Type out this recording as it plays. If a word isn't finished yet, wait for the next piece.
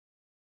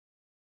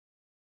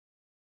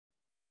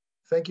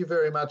Thank you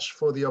very much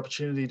for the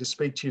opportunity to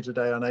speak to you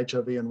today on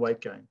HIV and weight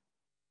gain.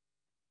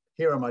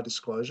 Here are my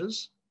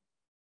disclosures.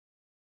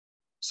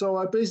 So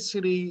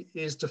obesity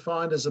is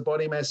defined as a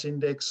body mass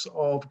index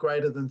of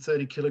greater than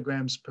 30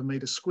 kilograms per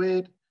metre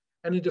squared,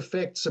 and it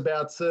affects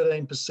about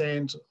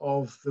 13%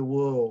 of the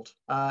world.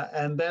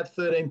 And that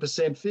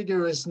 13%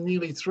 figure is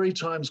nearly 3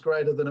 times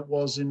greater than it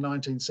was in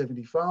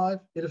 1975.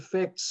 It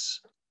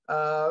affects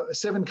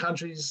 7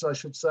 countries, I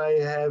should say,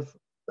 have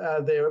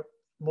their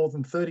more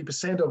than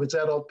 30% of its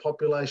adult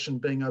population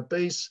being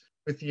obese,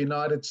 with the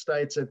United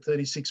States at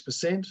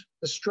 36%.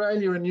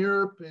 Australia and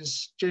Europe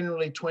is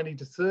generally 20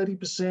 to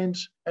 30%,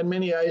 and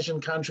many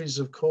Asian countries,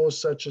 of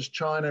course, such as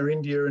China,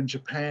 India, and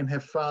Japan,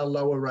 have far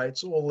lower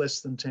rates, all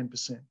less than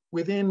 10%.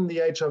 Within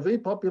the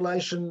HIV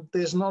population,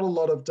 there's not a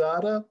lot of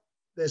data.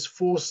 There's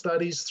 4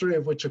 studies, 3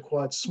 of which are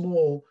quite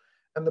small,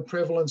 and the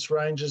prevalence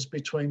ranges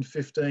between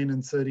 15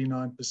 and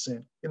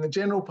 39%. In the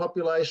general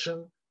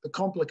population, the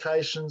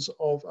complications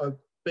of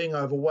being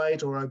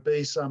overweight or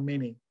obese are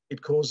many.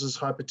 It causes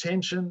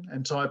hypertension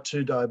and type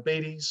 2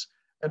 diabetes,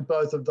 and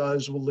both of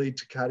those will lead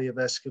to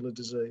cardiovascular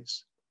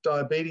disease.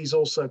 Diabetes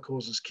also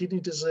causes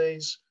kidney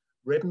disease,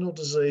 retinal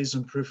disease,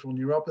 and peripheral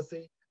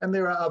neuropathy, and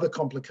there are other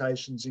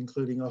complications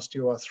including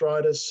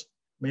osteoarthritis,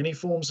 many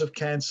forms of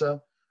cancer,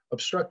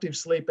 obstructive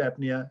sleep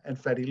apnea, and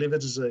fatty liver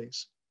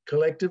disease.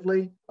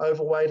 Collectively,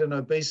 overweight and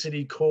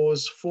obesity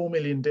cause 4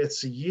 million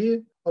deaths a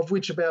year, of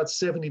which about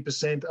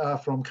 70% are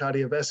from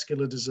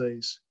cardiovascular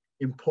disease.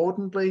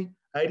 Importantly,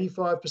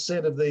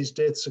 85% of these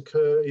deaths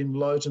occur in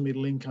low to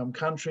middle income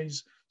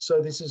countries,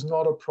 so this is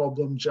not a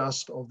problem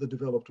just of the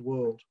developed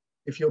world.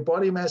 If your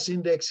body mass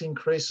index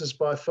increases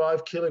by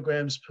 5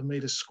 kilograms per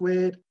metre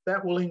squared,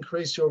 that will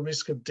increase your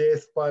risk of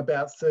death by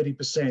about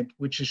 30%,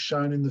 which is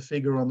shown in the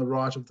figure on the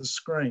right of the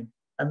screen.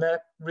 And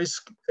that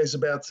risk is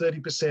about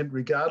 30%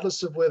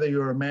 regardless of whether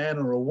you're a man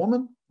or a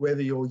woman,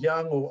 whether you're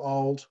young or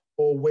old,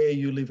 or where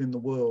you live in the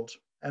world.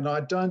 And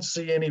I don't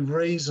see any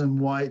reason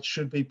why it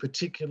should be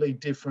particularly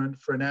different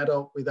for an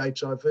adult with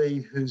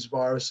HIV whose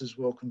virus is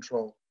well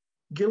controlled.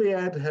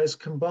 Gilead has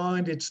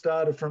combined its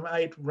data from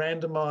 8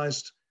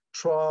 randomized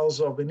trials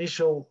of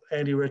initial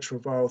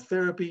antiretroviral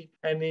therapy,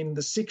 and in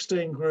the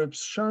 16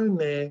 groups shown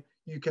there,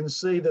 you can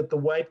see that the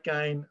weight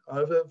gain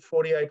over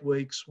 48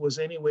 weeks was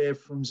anywhere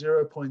from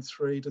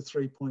 0.3 to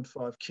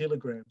 3.5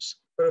 kilograms.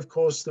 But of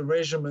course, the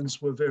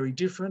regimens were very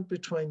different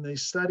between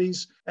these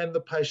studies, and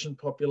the patient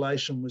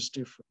population was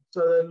different.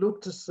 So they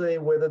looked to see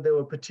whether there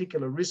were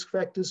particular risk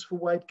factors for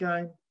weight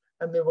gain,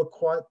 and there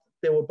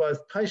were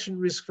both patient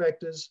risk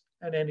factors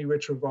and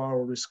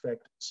antiretroviral risk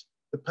factors.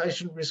 The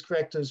patient risk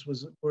factors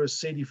were a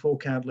CD4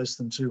 count less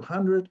than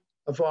 200,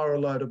 a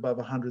viral load above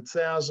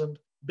 100,000,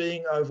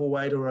 being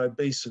overweight or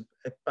obese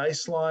at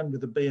baseline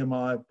with a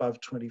BMI above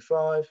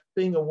 25,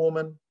 being a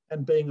woman,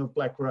 and being of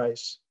black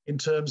race. In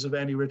terms of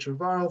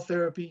antiretroviral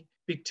therapy,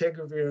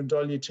 bictegravir and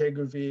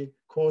dolutegravir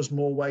caused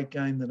more weight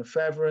gain than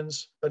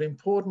efavirenz, but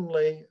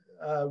importantly,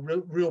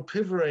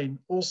 rilpivirine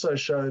also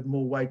showed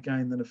more weight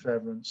gain than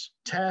efavirenz.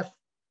 TAF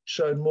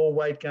showed more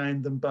weight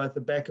gain than both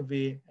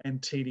abacavir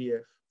and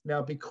TDF.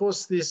 Now,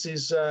 because this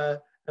is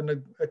a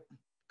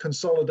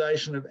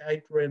consolidation of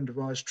 8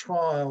 randomized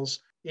trials,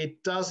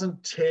 it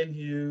doesn't tell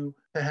you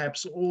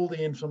perhaps all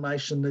the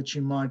information that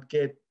you might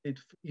get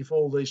if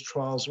all these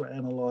trials were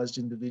analysed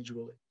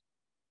individually.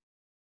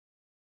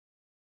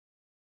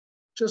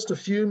 Just a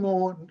few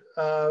more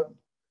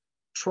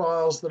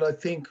trials that I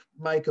think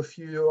make a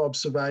few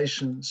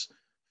observations.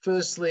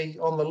 Firstly,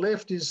 on the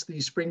left is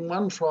the Spring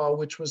 1 trial,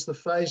 which was the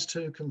phase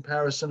 2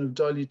 comparison of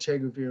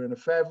dolutegravir and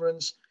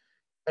efavirenz.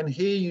 And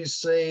here you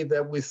see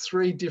that with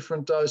 3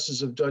 different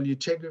doses of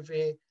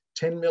dolutegravir,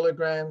 10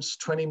 milligrams,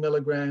 20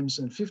 milligrams,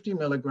 and 50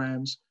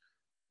 milligrams,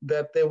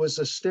 that there was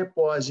a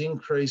stepwise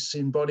increase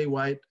in body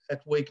weight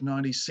at week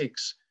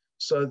 96.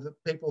 So the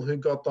people who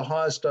got the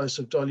highest dose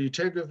of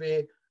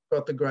dolutegravir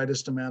got the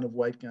greatest amount of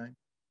weight gain.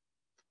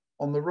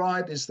 On the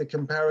right is the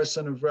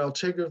comparison of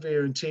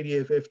raltegravir and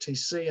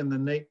TDF-FTC in the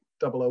NEAT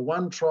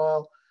 001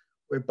 trial,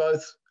 where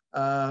both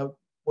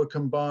were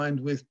combined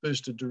with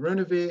boosted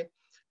darunavir.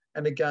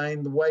 And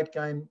again, the weight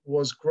gain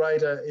was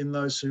greater in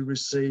those who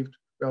received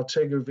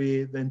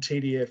raltegravir than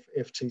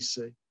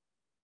TDF-FTC.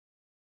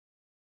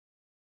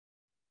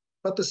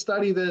 But the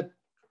study that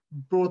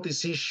brought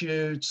this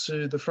issue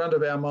to the front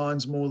of our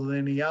minds more than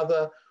any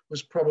other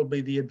was probably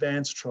the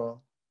ADVANCE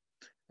trial.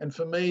 And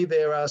for me,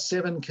 there are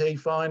 7 key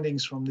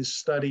findings from this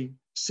study,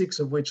 6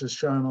 of which are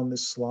shown on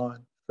this slide.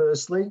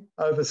 Firstly,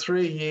 over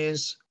 3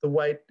 years, the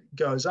weight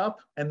goes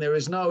up, and there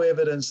is no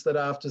evidence that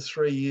after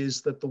 3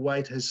 years that the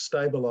weight has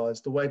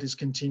stabilised. The weight is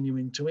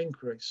continuing to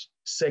increase.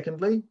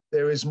 Secondly,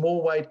 there is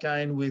more weight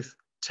gain with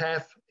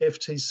TAF,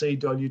 FTC,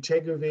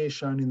 dolutegravir,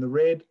 shown in the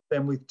red,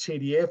 than with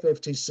TDF,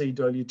 FTC,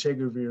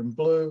 dolutegravir in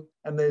blue,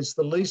 and there's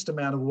the least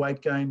amount of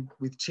weight gain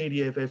with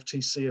TDF,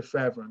 FTC,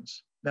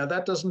 efavirenz. Now,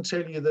 that doesn't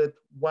tell you that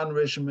one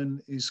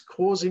regimen is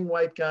causing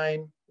weight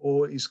gain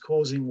or is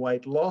causing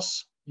weight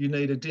loss. You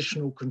need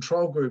additional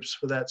control groups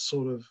for that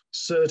sort of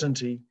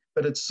certainty,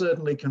 but it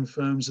certainly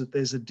confirms that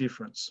there's a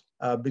difference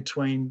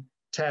between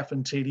TAF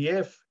and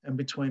TDF and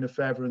between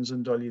efavirenz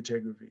and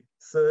dolutegravir.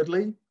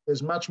 Thirdly,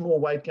 there's much more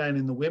weight gain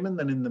in the women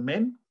than in the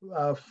men.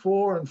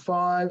 4 and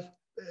 5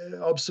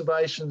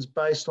 observations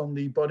based on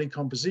the body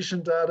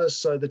composition data.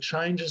 So the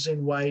changes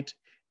in weight,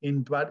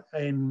 in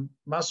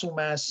muscle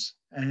mass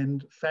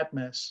and fat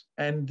mass.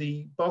 And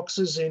the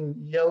boxes in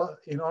yellow,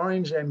 in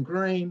orange and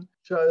green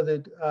show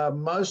that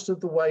most of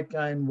the weight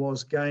gain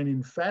was gain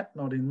in fat,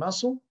 not in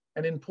muscle.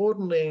 And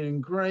importantly,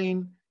 in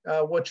green,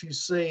 what you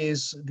see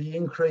is the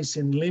increase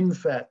in limb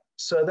fat.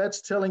 So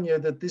that's telling you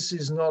that this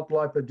is not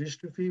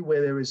lipodystrophy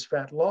where there is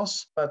fat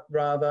loss, but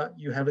rather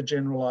you have a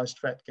generalized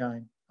fat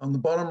gain. On the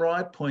bottom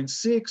right, point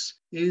 6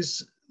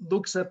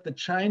 looks at the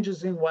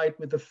changes in weight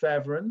with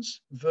efavirenz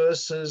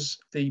versus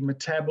the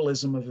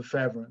metabolism of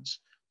efavirenz.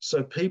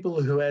 So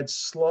people who had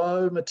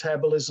slow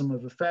metabolism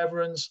of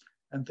efavirenz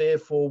and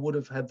therefore would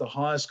have had the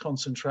highest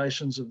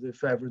concentrations of the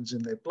efavirenz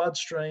in their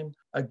bloodstream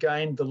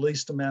gained the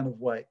least amount of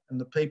weight.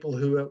 And the people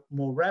who are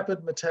more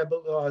rapid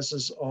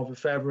metabolizers of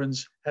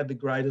efavirenz had the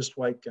greatest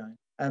weight gain.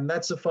 And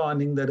that's a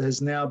finding that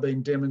has now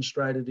been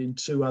demonstrated in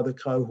 2 other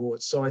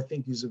cohorts. So I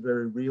think is a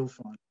very real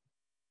finding.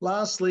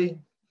 Lastly,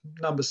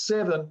 number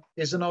 7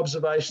 is an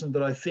observation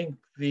that I think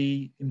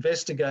the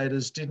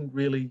investigators didn't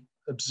really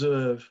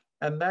observe.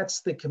 And that's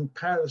the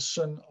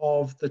comparison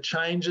of the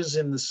changes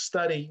in the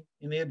study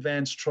in the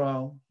advanced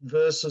trial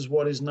versus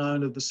what is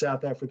known of the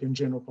South African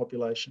general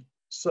population.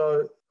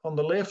 So on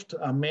the left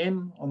are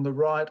men, on the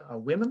right are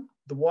women.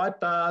 The white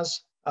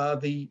bars are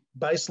the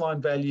baseline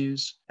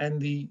values,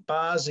 and the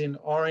bars in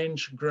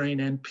orange,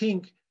 green, and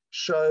pink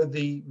show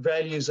the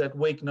values at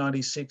week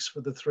 96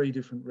 for the 3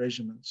 different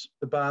regimens.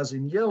 The bars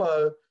in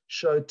yellow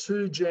show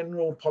 2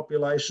 general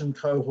population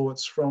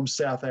cohorts from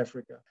South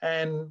Africa.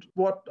 And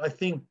what I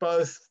think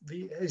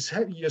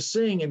you're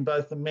seeing in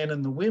both the men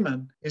and the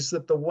women is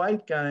that the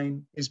weight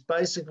gain is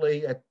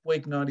basically at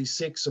week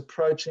 96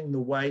 approaching the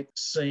weight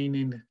seen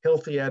in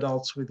healthy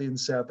adults within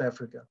South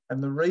Africa.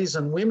 And the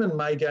reason women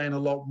may gain a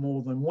lot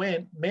more than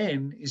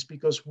men is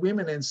because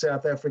women in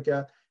South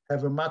Africa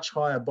have a much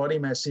higher body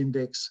mass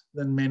index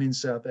than men in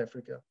South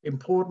Africa.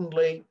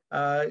 Importantly,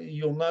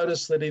 you'll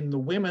notice that in the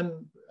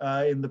women,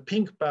 in the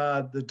pink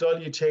bar, the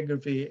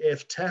dolutegravir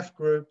F-TAF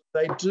group,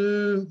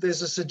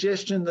 there's a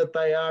suggestion that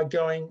they are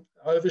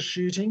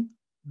overshooting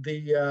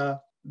the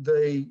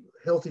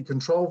healthy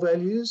control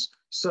values.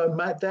 So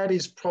that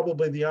is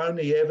probably the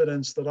only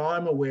evidence that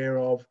I'm aware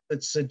of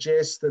that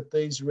suggests that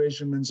these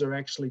regimens are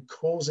actually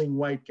causing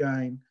weight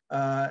gain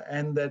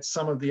and that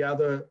some of the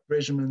other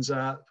regimens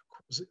are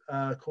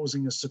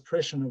causing a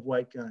suppression of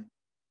weight gain.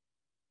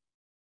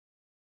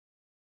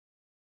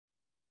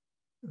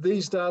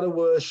 These data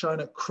were shown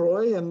at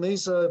CROI, and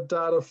these are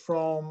data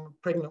from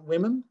pregnant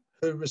women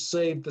who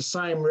received the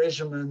same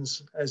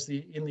regimens as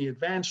in the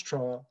advanced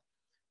trial.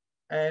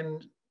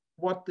 And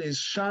what is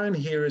shown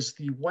here is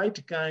the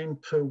weight gain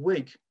per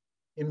week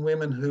in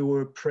women who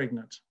were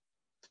pregnant.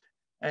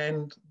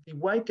 And the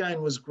weight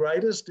gain was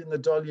greatest in the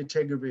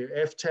dolutegravir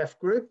F-TAF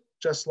group,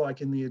 just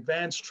like in the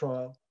advanced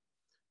trial.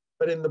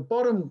 But in the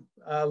bottom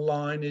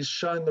line is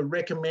shown the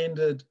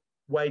recommended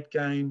weight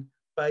gain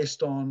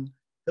based on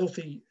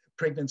healthy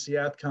pregnancy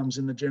outcomes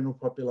in the general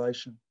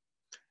population.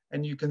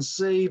 And you can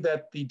see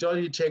that the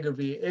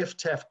dolutegravir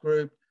F-TAF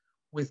group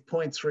with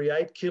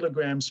 0.38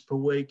 kilograms per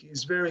week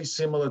is very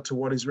similar to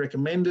what is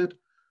recommended,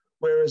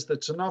 whereas the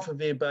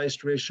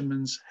tenofovir-based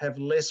regimens have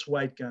less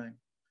weight gain.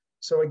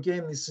 So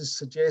again, this is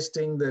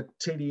suggesting that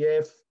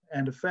TDF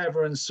and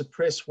efavirenz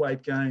suppress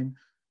weight gain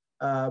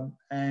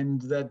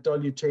and that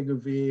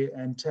dolutegravir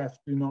and TAF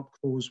do not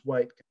cause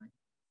weight gain.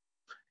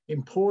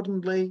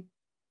 Importantly,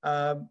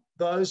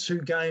 those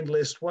who gained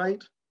less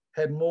weight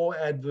had more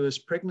adverse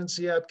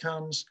pregnancy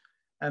outcomes,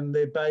 and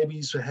their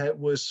babies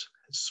were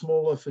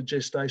smaller for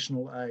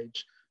gestational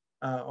age.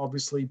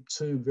 Obviously,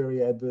 2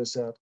 very adverse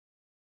outcomes.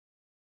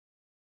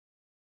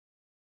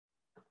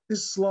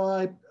 This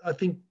slide, I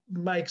think,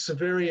 makes a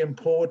very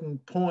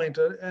important point,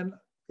 and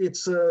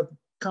it's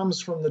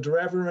comes from the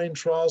doravirine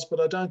trials, but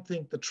I don't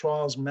think the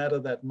trials matter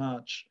that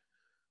much.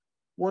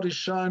 What is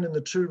shown in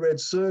the 2 red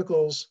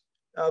circles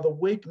are the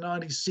week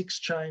 96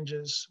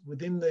 changes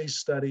within these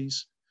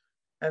studies,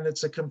 and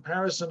it's a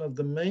comparison of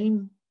the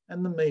mean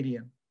and the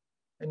median.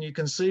 And you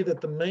can see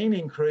that the mean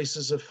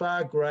increases are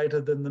far greater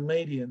than the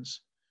medians,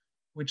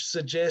 which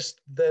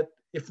suggest that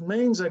if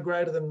means are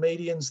greater than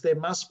medians, there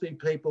must be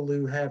people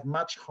who have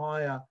much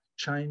higher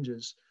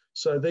changes.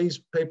 So these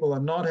people are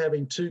not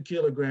having 2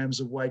 kilograms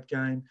of weight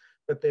gain,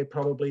 but they're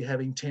probably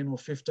having 10 or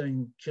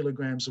 15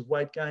 kilograms of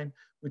weight gain,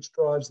 which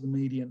drives the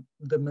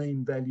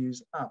mean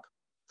values up.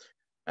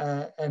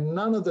 And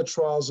none of the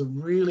trials have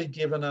really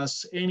given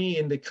us any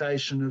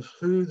indication of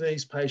who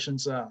these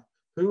patients are.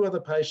 Who are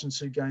the patients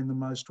who gain the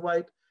most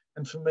weight?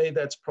 And for me,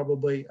 that's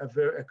probably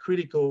a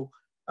critical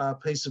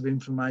piece of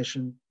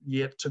information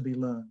yet to be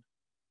learned.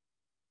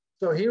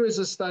 So here is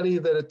a study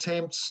that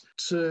attempts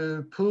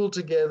to pull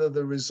together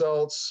the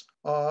results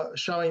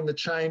showing the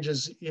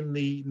changes in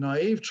the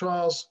naive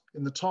trials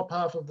in the top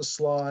half of the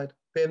slide,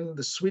 then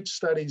the switch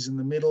studies in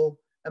the middle,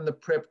 and the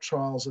PrEP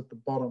trials at the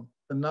bottom.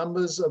 The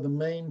numbers are the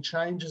mean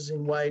changes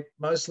in weight,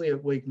 mostly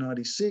at week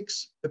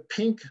 96. The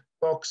pink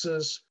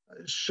boxes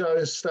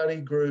show study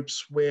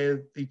groups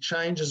where the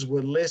changes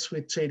were less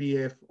with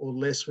TDF or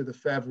less with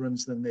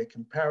efavirenz than their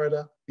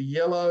comparator. The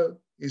yellow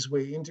is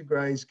where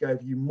integrase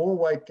gave you more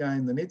weight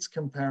gain than its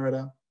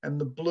comparator, and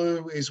the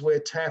blue is where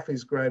TAF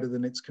is greater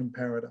than its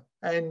comparator.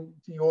 And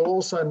you will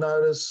also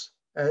notice,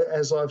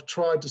 as I've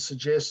tried to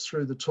suggest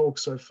through the talk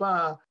so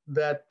far,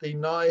 that the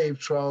naive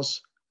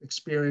trials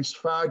experienced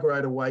far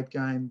greater weight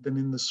gain than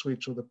in the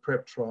switch or the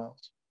PrEP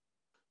trials.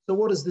 So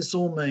what does this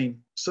all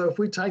mean? So if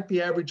we take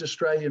the average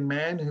Australian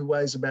man who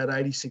weighs about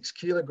 86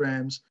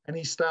 kilograms and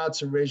he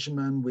starts a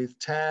regimen with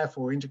TAF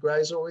or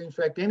integrase or in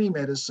fact any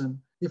medicine,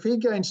 if he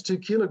gains 2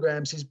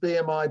 kilograms, his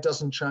BMI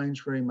doesn't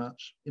change very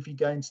much. If he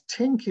gains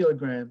 10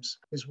 kilograms,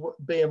 his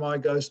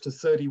BMI goes to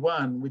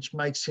 31, which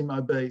makes him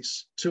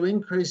obese. To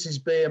increase his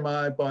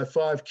BMI by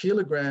 5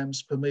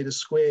 kilograms per metre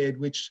squared,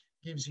 which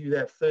gives you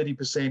that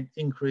 30%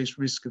 increased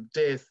risk of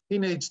death, he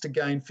needs to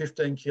gain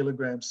 15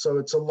 kilograms. So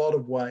it's a lot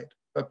of weight.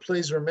 But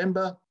please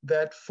remember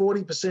that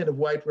 40% of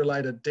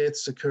weight-related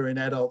deaths occur in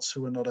adults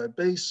who are not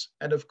obese.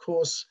 And of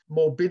course,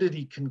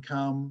 morbidity can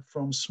come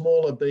from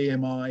smaller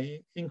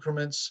BMI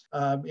increments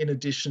in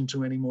addition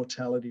to any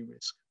mortality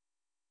risk.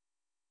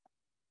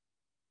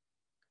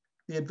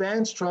 The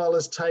ADVANCE trial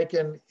has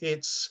taken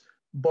its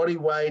body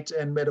weight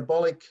and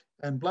metabolic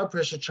and blood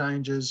pressure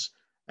changes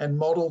and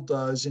modeled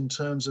those in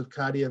terms of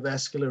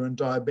cardiovascular and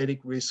diabetic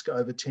risk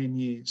over 10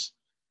 years.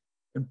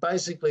 And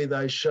basically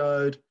they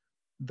showed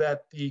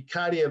that the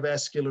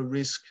cardiovascular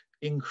risk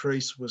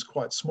increase was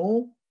quite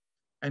small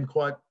and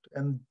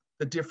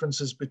the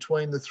differences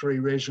between the three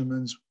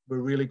regimens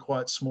were really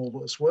quite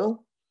small as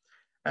well.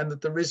 And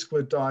that the risk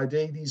for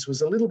diabetes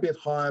was a little bit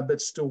higher,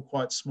 but still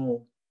quite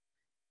small.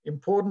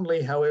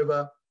 Importantly,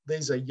 however,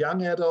 these are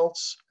young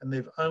adults and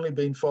they've only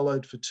been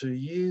followed for 2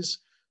 years.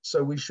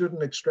 So we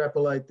shouldn't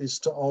extrapolate this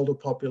to older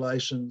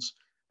populations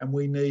and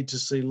we need to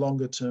see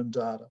longer term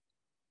data.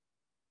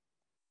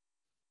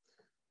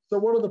 So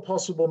what are the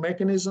possible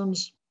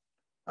mechanisms?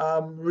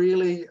 I'm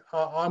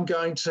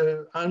going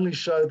to only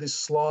show this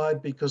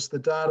slide because the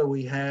data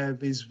we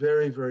have is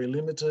very, very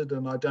limited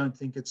and I don't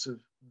think it's of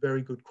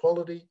very good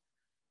quality.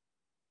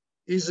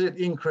 Is it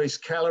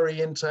increased calorie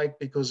intake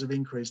because of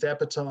increased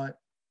appetite?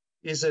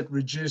 Is it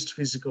reduced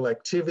physical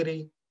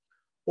activity?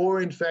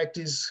 Or in fact,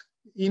 is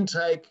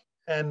intake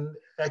and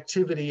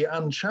activity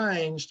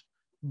unchanged,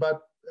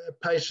 but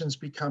patients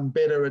become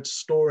better at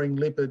storing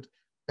lipid,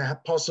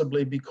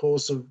 possibly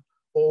because of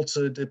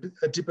altered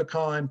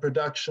adipokine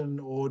production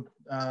or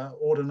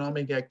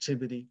autonomic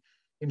activity?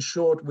 In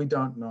short, we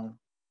don't know.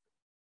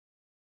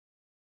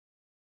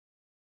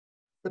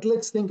 But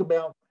let's think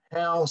about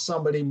how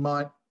somebody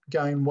might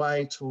gain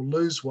weight or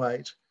lose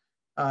weight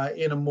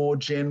in a more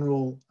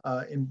general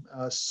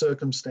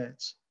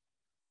circumstance.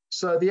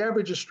 So the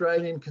average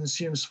Australian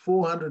consumes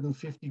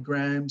 450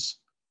 grams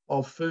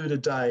of food a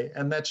day,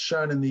 and that's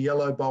shown in the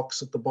yellow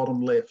box at the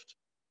bottom left.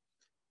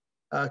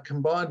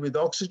 Combined with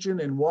oxygen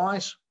in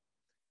white,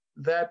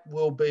 that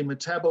will be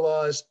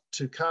metabolized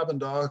to carbon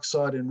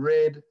dioxide in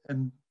red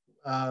and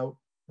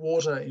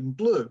water in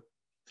blue.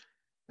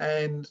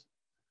 And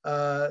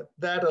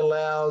that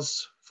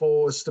allows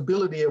for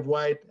stability of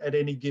weight at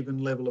any given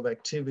level of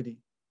activity.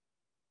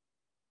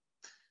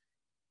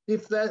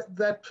 If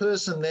that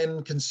person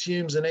then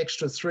consumes an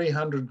extra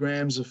 300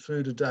 grams of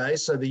food a day,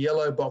 so the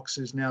yellow box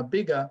is now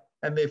bigger,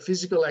 and their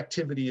physical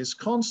activity is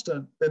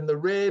constant, then the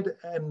red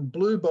and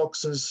blue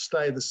boxes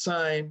stay the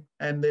same,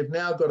 and they've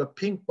now got a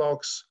pink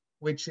box,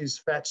 which is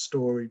fat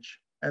storage.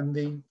 And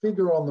the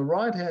figure on the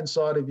right-hand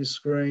side of your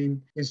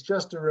screen is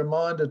just a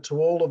reminder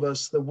to all of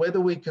us that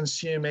whether we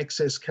consume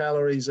excess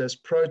calories as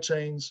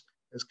proteins,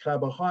 as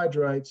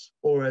carbohydrates,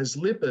 or as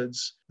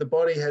lipids, the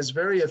body has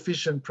very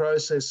efficient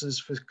processes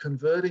for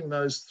converting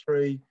those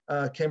three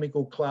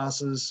chemical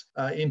classes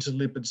into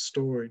lipid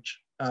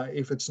storage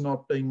if it's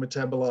not being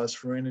metabolized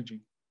for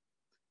energy.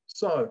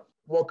 So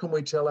what can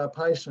we tell our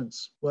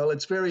patients? Well,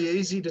 it's very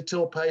easy to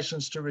tell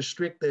patients to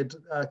restrict their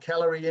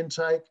calorie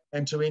intake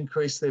and to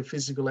increase their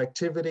physical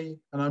activity.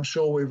 And I'm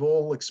sure we've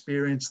all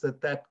experienced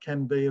that that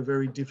can be a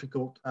very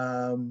difficult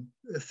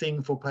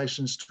thing for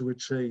patients to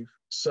achieve.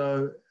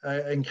 So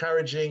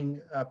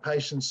encouraging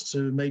patients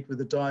to meet with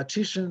a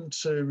dietitian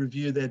to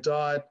review their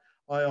diet,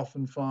 I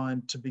often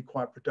find to be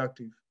quite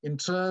productive. In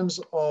terms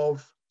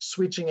of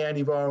switching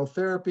antiviral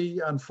therapy,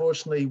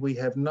 unfortunately, we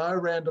have no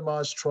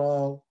randomized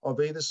trial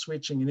of either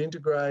switching an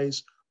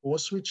integrase or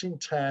switching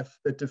TAF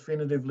that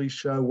definitively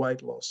show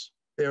weight loss.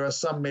 There are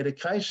some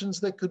medications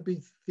that could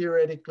be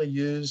theoretically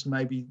used,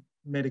 maybe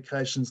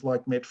medications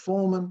like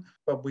metformin,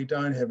 but we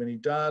don't have any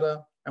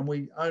data. And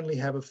we only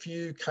have a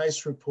few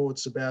case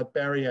reports about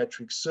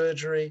bariatric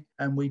surgery,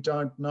 and we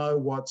don't know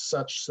what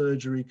such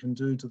surgery can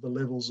do to the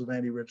levels of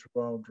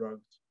antiretroviral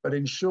drugs. But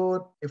in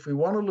short, if we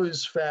want to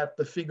lose fat,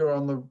 the figure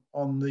on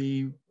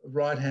the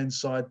right-hand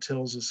side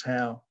tells us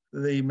how.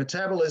 The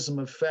metabolism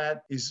of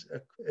fat is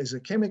a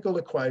chemical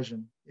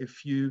equation.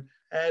 If you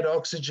add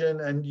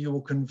oxygen and you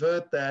will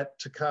convert that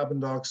to carbon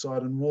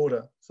dioxide and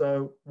water.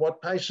 So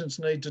what patients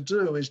need to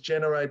do is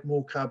generate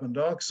more carbon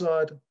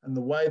dioxide, and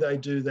the way they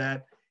do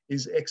that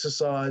is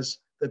exercise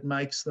that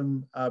makes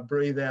them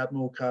breathe out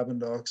more carbon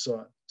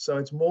dioxide. So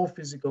it's more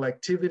physical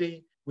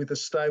activity with a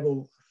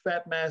stable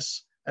fat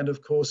mass, and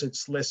of course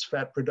it's less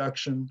fat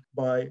production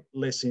by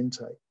less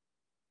intake.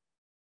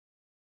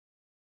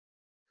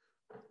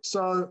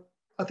 So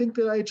I think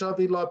the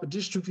HIV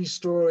lipodystrophy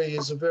story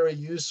is a very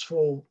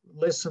useful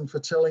lesson for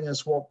telling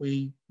us what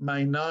we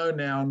may know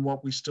now and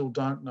what we still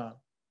don't know.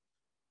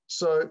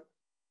 So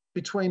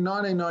between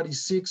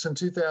 1996 and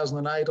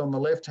 2008 on the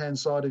left-hand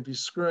side of your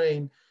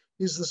screen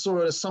is the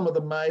sort of some of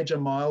the major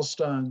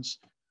milestones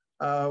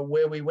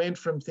where we went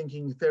from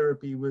thinking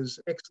therapy was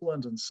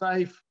excellent and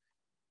safe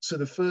to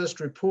the first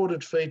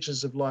reported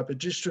features of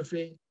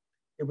lipodystrophy.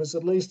 It was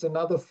at least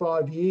another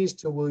 5 years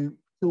till we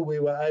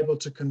were able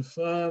to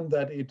confirm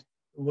that the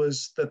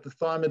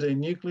thymidine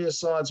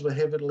nucleosides were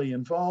heavily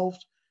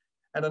involved,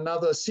 and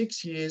another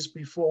 6 years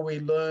before we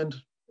learned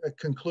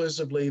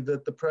conclusively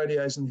that the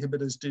protease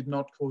inhibitors did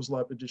not cause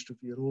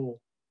lipodystrophy at all.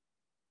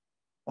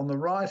 On the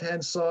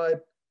right-hand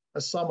side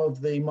are some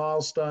of the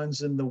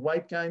milestones in the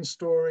weight gain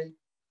story,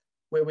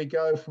 where we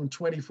go from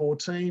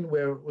 2014,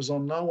 where it was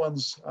on no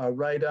one's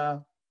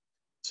radar,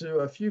 to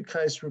a few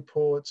case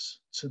reports,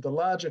 to the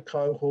larger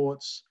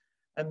cohorts,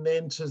 and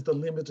then to the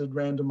limited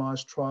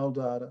randomized trial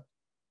data.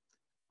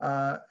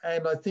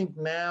 And I think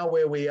now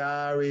where we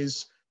are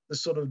is the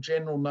sort of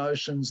general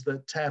notions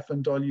that TAF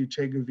and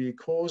dolutegravir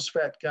cause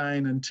fat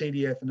gain and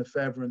TDF and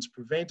efavirenz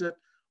prevent it.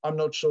 I'm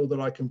not sure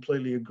that I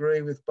completely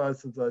agree with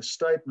both of those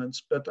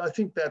statements, but I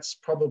think that's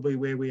probably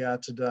where we are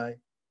today.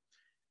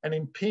 And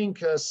in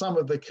pink are some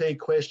of the key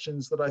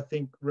questions that I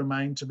think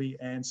remain to be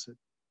answered.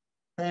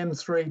 Can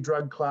 3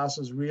 drug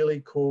classes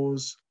really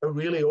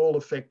all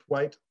affect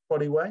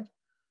body weight?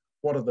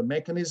 What are the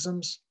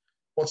mechanisms?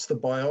 What's the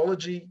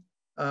biology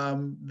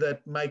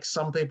that makes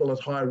some people at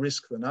higher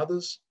risk than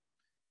others?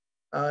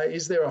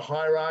 Is there a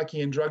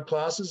hierarchy in drug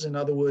classes? In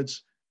other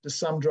words, do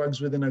some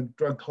drugs within a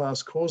drug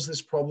class cause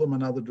this problem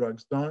and other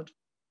drugs don't?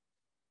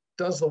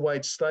 Does the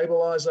weight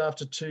stabilize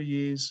after 2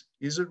 years?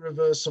 Is it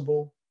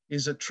reversible?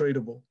 Is it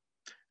treatable?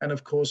 And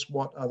of course,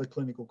 what are the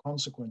clinical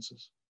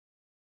consequences?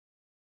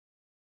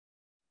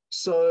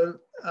 So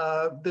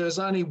there's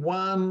only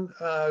one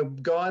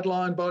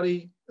guideline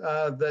body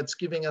that's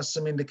giving us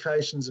some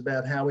indications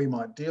about how we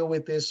might deal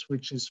with this,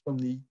 which is from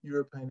the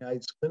European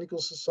AIDS Clinical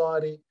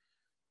Society,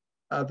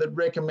 that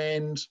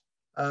recommend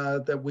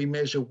that we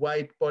measure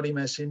weight, body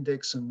mass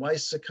index, and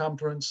waist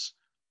circumference.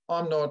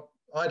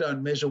 I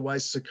don't measure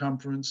waist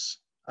circumference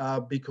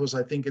because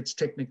I think it's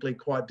technically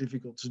quite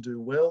difficult to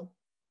do well.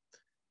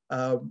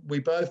 We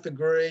both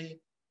agree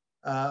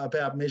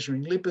about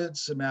measuring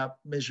lipids, about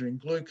measuring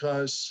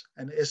glucose,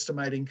 and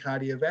estimating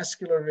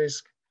cardiovascular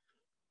risk.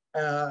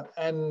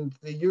 And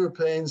the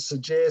Europeans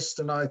suggest,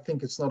 and I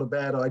think it's not a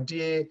bad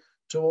idea,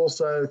 to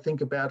also think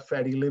about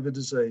fatty liver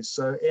disease.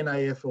 So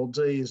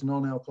NAFLD is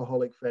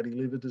non-alcoholic fatty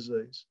liver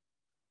disease.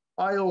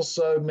 I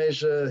also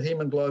measure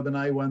hemoglobin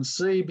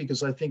A1C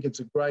because I think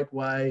it's a great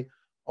way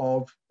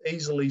of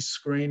easily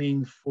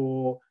screening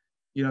for,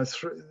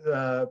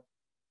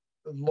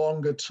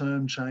 longer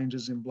term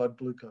changes in blood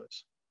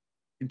glucose.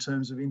 In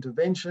terms of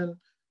intervention,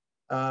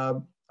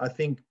 I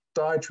think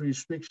dietary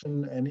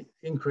restriction and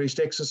increased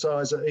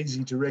exercise are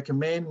easy to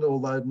recommend,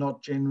 although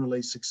not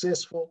generally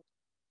successful.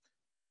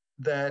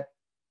 That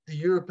the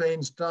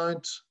Europeans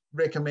don't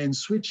recommend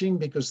switching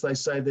because they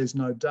say there's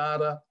no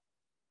data.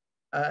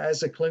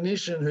 As a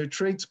clinician who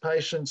treats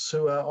patients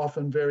who are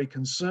often very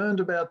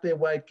concerned about their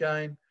weight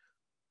gain,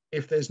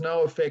 if there's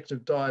no effect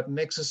of diet and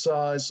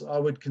exercise, I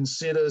would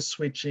consider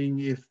switching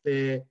if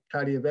their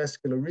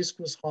cardiovascular risk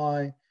was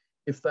high,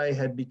 if they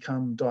had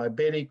become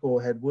diabetic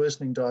or had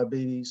worsening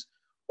diabetes,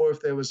 or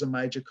if there was a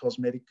major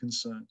cosmetic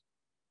concern.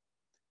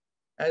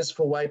 As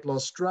for weight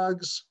loss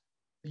drugs,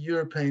 the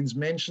Europeans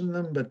mention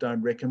them but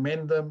don't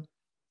recommend them.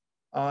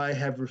 I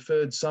have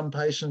referred some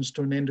patients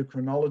to an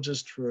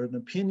endocrinologist for an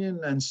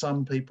opinion, and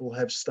some people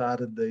have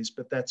started these,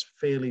 but that's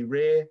fairly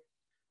rare.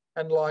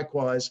 And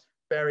likewise,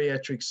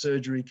 bariatric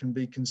surgery can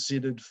be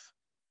considered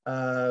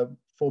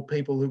for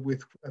people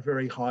with a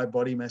very high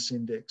body mass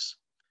index.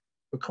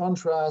 For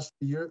contrast,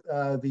 the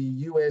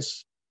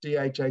US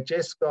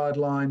DHHS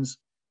guidelines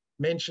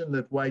mention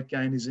that weight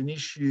gain is an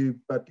issue,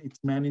 but its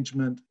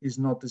management is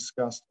not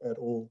discussed at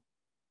all.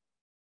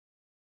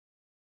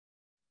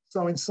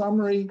 So in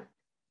summary,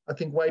 I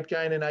think weight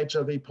gain in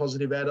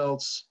HIV-positive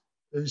adults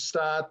who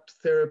start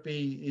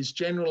therapy is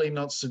generally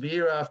not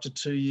severe after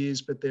 2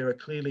 years, but there are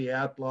clearly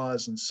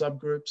outliers and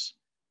subgroups.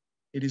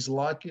 It is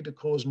likely to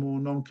cause more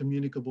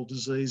non-communicable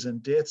disease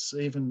and deaths,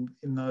 even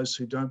in those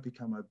who don't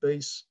become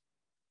obese.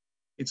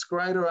 It's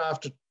greater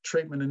after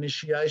treatment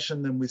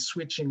initiation than with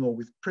switching or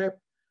with PrEP,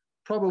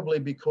 probably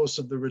because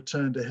of the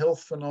return to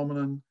health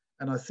phenomenon.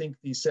 And I think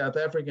the South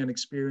African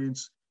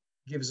experience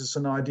gives us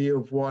an idea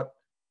of what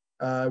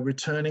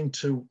returning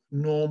to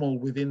normal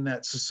within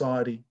that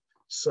society.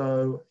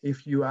 So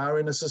if you are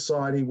in a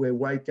society where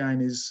weight gain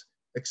is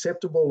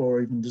acceptable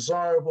or even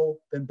desirable,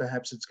 then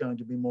perhaps it's going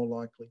to be more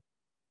likely.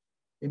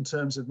 In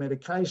terms of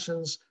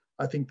medications,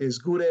 I think there's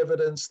good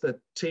evidence that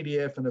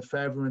TDF and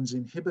efavirenz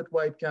inhibit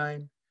weight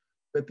gain,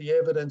 but the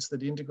evidence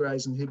that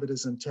integrase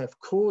inhibitors and TAF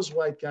cause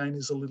weight gain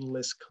is a little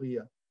less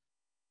clear.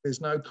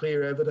 There's no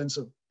clear evidence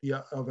of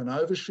an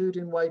overshoot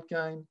in weight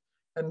gain,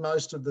 and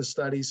most of the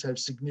studies have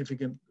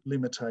significant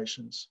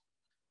limitations.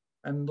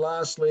 And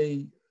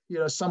lastly,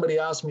 somebody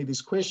asked me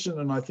this question,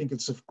 and I think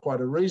it's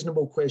quite a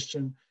reasonable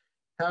question.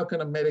 How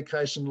can a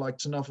medication like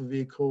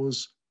tenofovir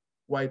cause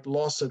weight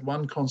loss at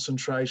one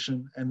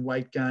concentration and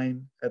weight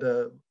gain at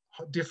a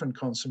different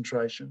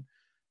concentration?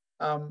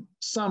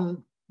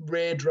 Some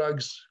rare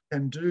drugs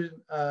can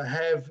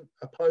have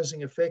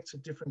opposing effects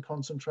at different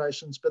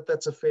concentrations, but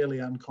that's a fairly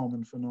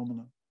uncommon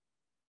phenomenon.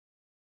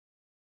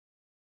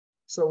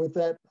 So with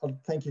that, I'll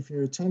thank you for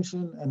your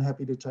attention and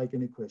happy to take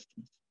any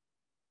questions.